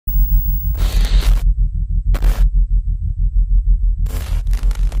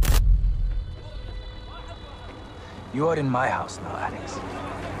You are in my house now, Alex.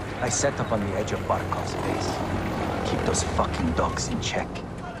 I set up on the edge of Barkov's base. Keep those fucking dogs in check.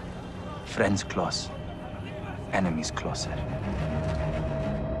 Friends close. Enemies closer.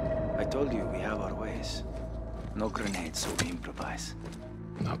 I told you we have our ways. No grenades, so we improvise.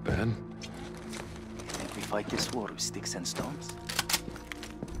 Not bad. Think we fight this war with sticks and stones?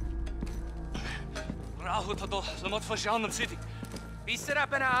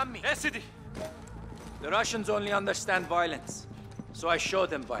 The Russians only understand violence, so I show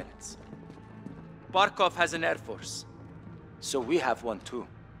them violence. Barkov has an air force, so we have one too.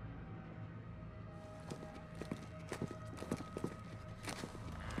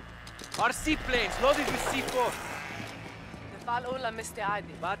 Our seaplanes loaded with C4. الدفاع الأولى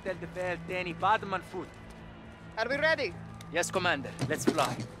مستعدة. بعد الدفاع الثاني بعد ما نفوت. Are we ready? Yes, Commander. Let's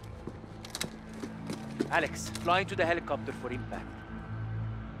fly. Alex, fly into the helicopter for impact.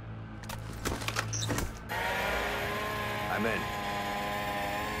 I'm in.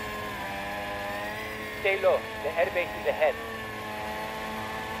 Stay low. The airbase is ahead.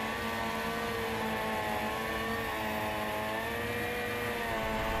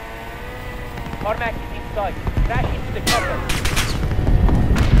 Cormac is inside. Crash into the chopper.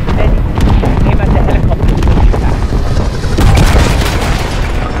 Steady. Aim at the helicopter for impact.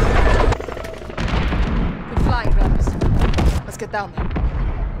 Good flying, brothers. Let's get down there.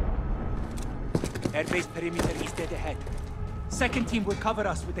 Airbase perimeter is dead ahead. Second team will cover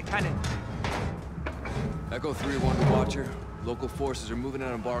us with the cannon. Echo 3-1 to Watcher. Local forces are moving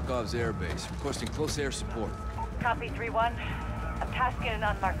out on Barkov's airbase, requesting close air support. Copy 3-1. I'm tasking an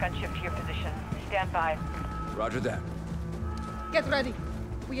unmarked gunship to your position. Stand by. Roger that. Get ready.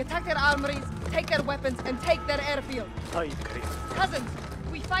 We attack their armories, take their weapons, and take their airfield. Cousins,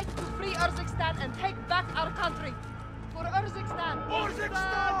 we fight to free Urzikstan and take back our country. For Urzikstan!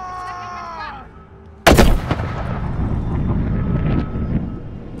 Urzikstan!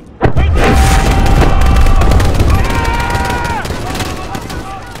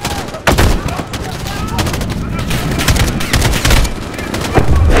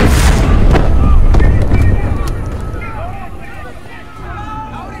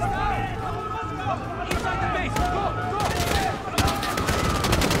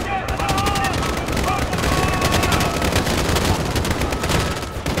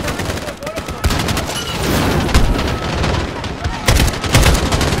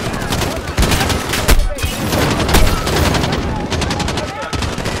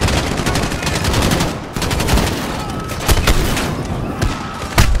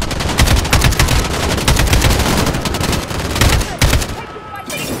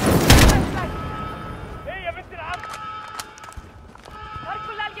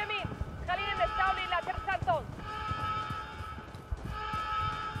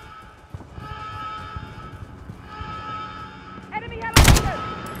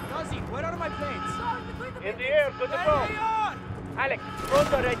 Where are my planes? In the air, to the phone. Alex,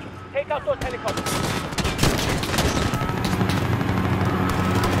 drones are ready. Take out those helicopters.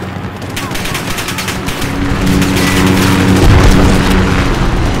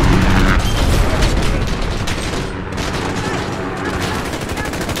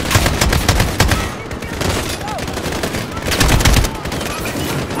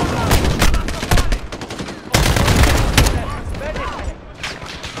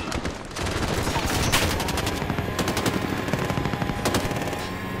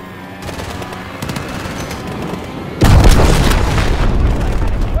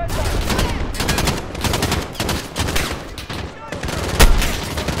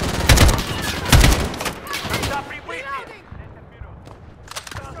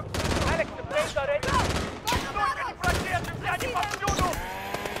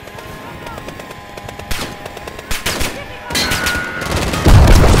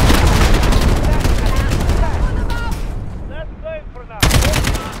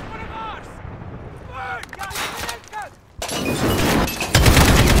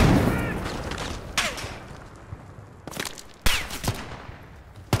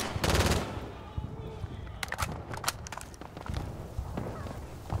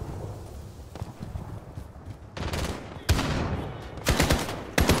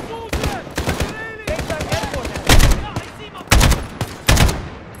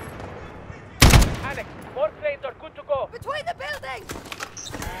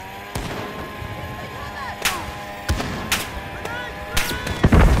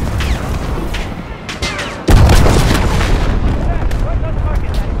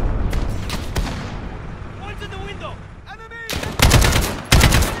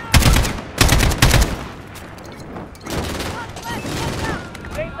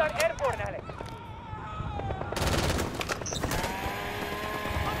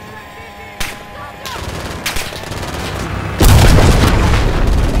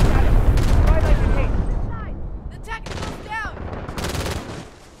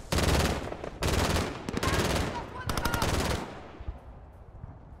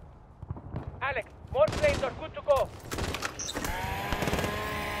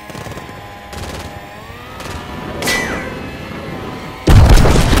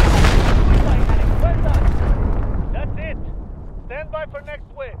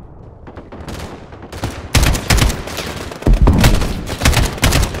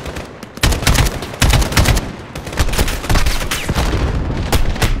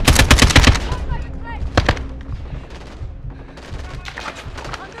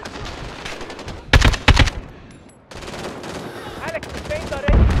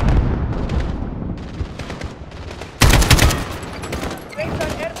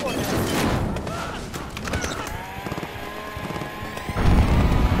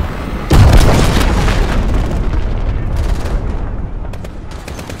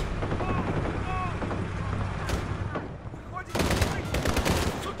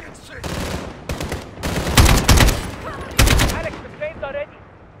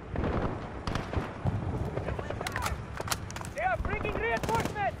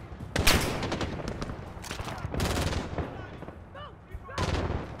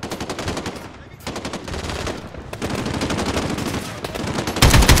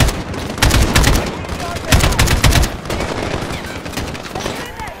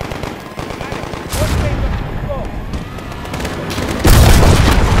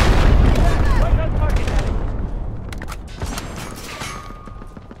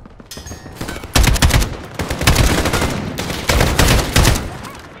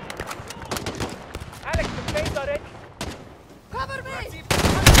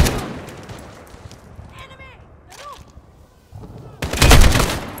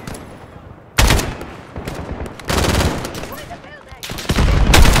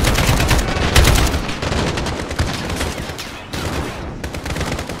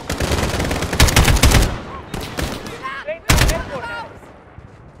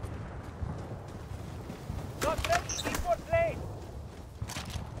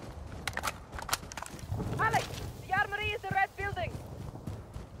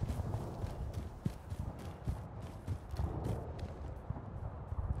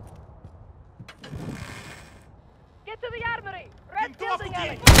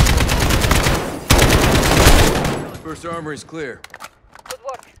 First armory's clear. Good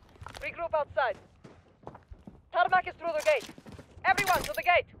work. Regroup outside. Tarmac is through the gate. Everyone to the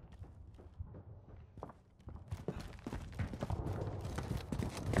gate.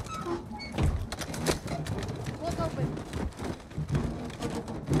 What's open?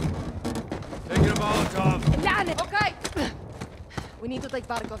 Taking a Molotov. Okay. We need to take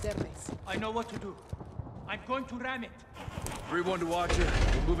Barkov's airbase. I know what to do. I'm going to ram it. 3-1 to Watcher.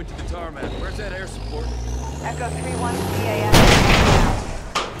 We're moving to the tarmac. Where's that air support? Echo 3-1 DAS.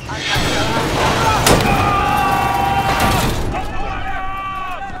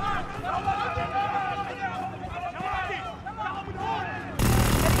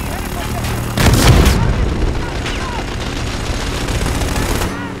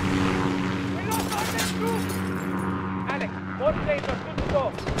 Alex, more planes are good to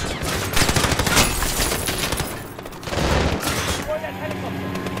go. Deploy that helicopter.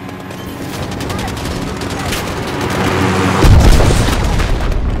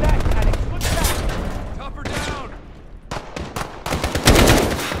 Relax, Alex. Good shot. Chopper down!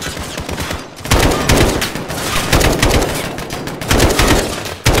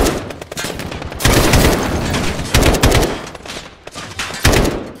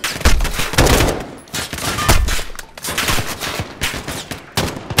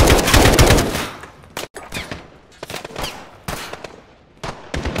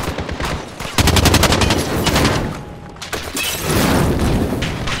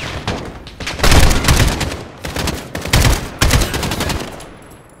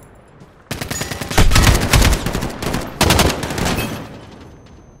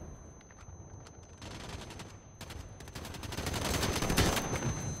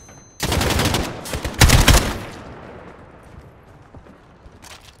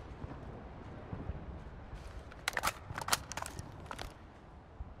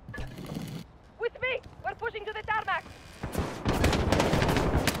 With me! We're pushing to the tarmac!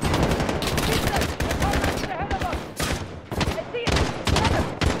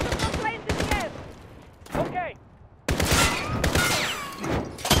 Okay.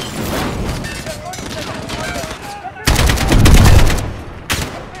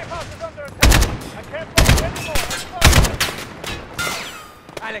 I can't wait anymore.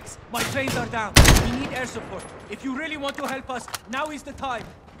 Alex, my planes are down. We need air support. If you really want to help us, now is the time.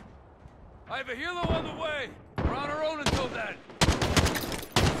 I have a helo on the way. We're on our own until then.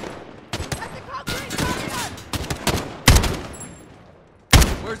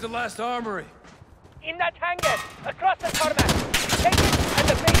 Where's the last armory? In that hangar, across the tarmac. Take it, and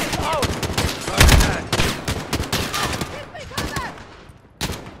the base is out. Roger that.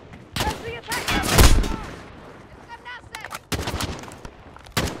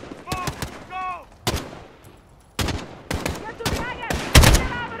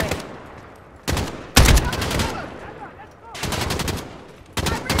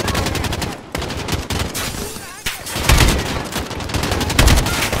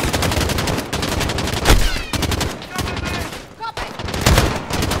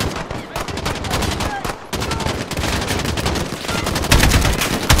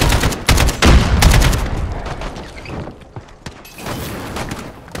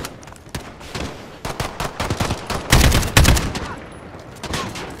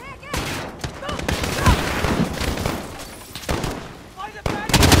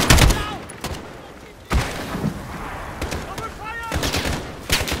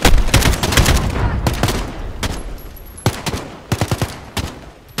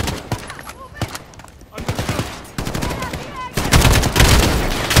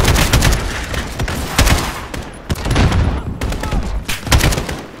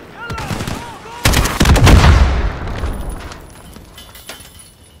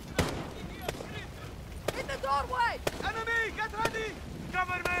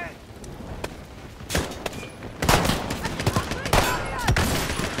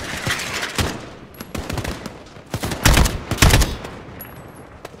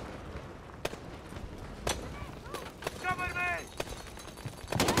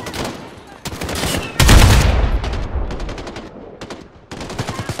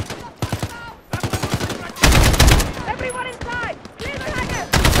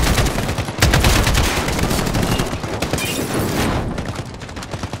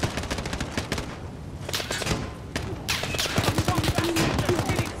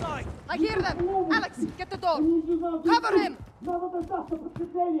 I hear them! Alex, get the door! Cover him!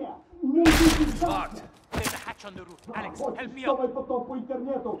 Locked. There's a hatch on the roof. Alex, help me up. Потом по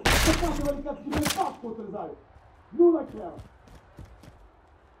интернету показывали, как тебе папку отрезают. Ну, нахер.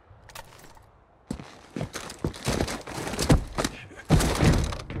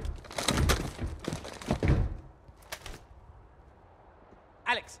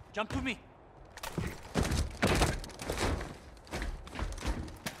 Jump to me.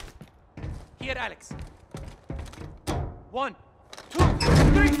 Here, Alex. 1, 2,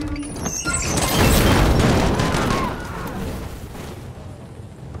 3!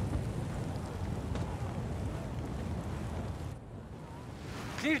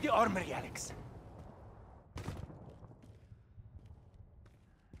 Clear the armory, Alex.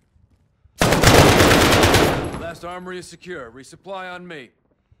 Last armory is secure. Resupply on me.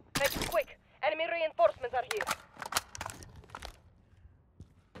 Make it quick. Enemy reinforcements are here.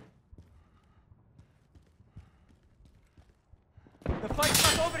 The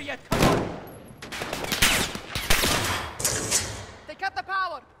fight's not over yet. Come on. They cut the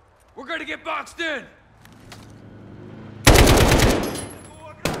power. We're gonna get boxed in!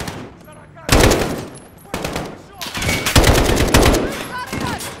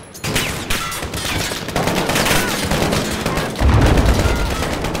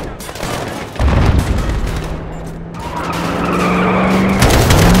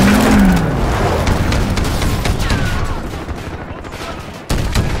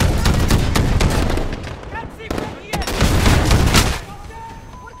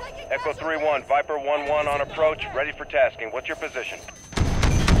 Echo 3-1, Viper 1-1 on approach, ready for tasking. What's your position?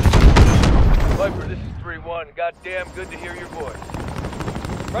 Viper, this is 3-1. Goddamn good to hear your voice.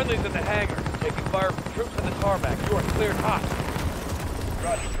 Friendly's in the hangar, taking fire from troops on the tarmac. You are cleared hot.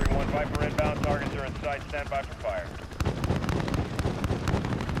 Roger, 3-1, Viper inbound. Targets are in sight. Stand by for fire.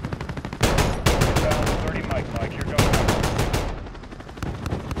 Inbound 30 Mike, you're going up.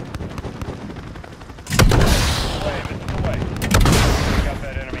 Away, Mr. Away. Take out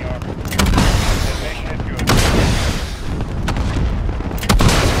that enemy armor. Detonation is good.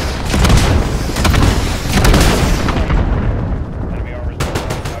 Enemy armor is good.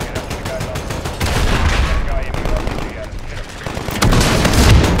 I'll get after the guys on the road. That guy aiming RPG at us. Hit him.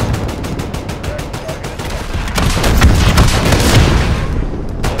 Target is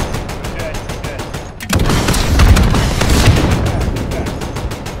dead. Dead.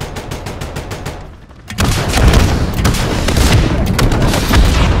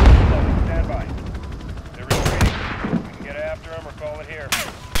 Stand by. They're retreating. We can get after them or call it here.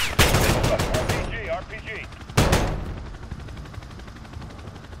 RPG.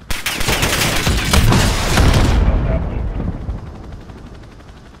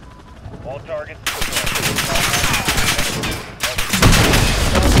 All targets.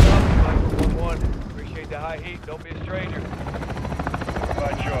 Viper 1-1. Appreciate the high heat. Don't be a stranger.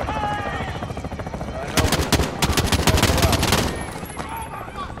 By choice. I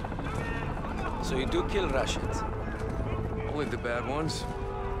know. So you do kill Russians. Only the bad ones.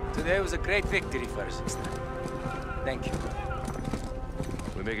 Today was a great victory for Urzikstan. Thank you.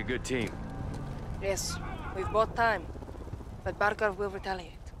 We make a good team. Yes, we've bought time. But Barkov will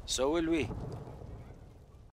retaliate. So will we.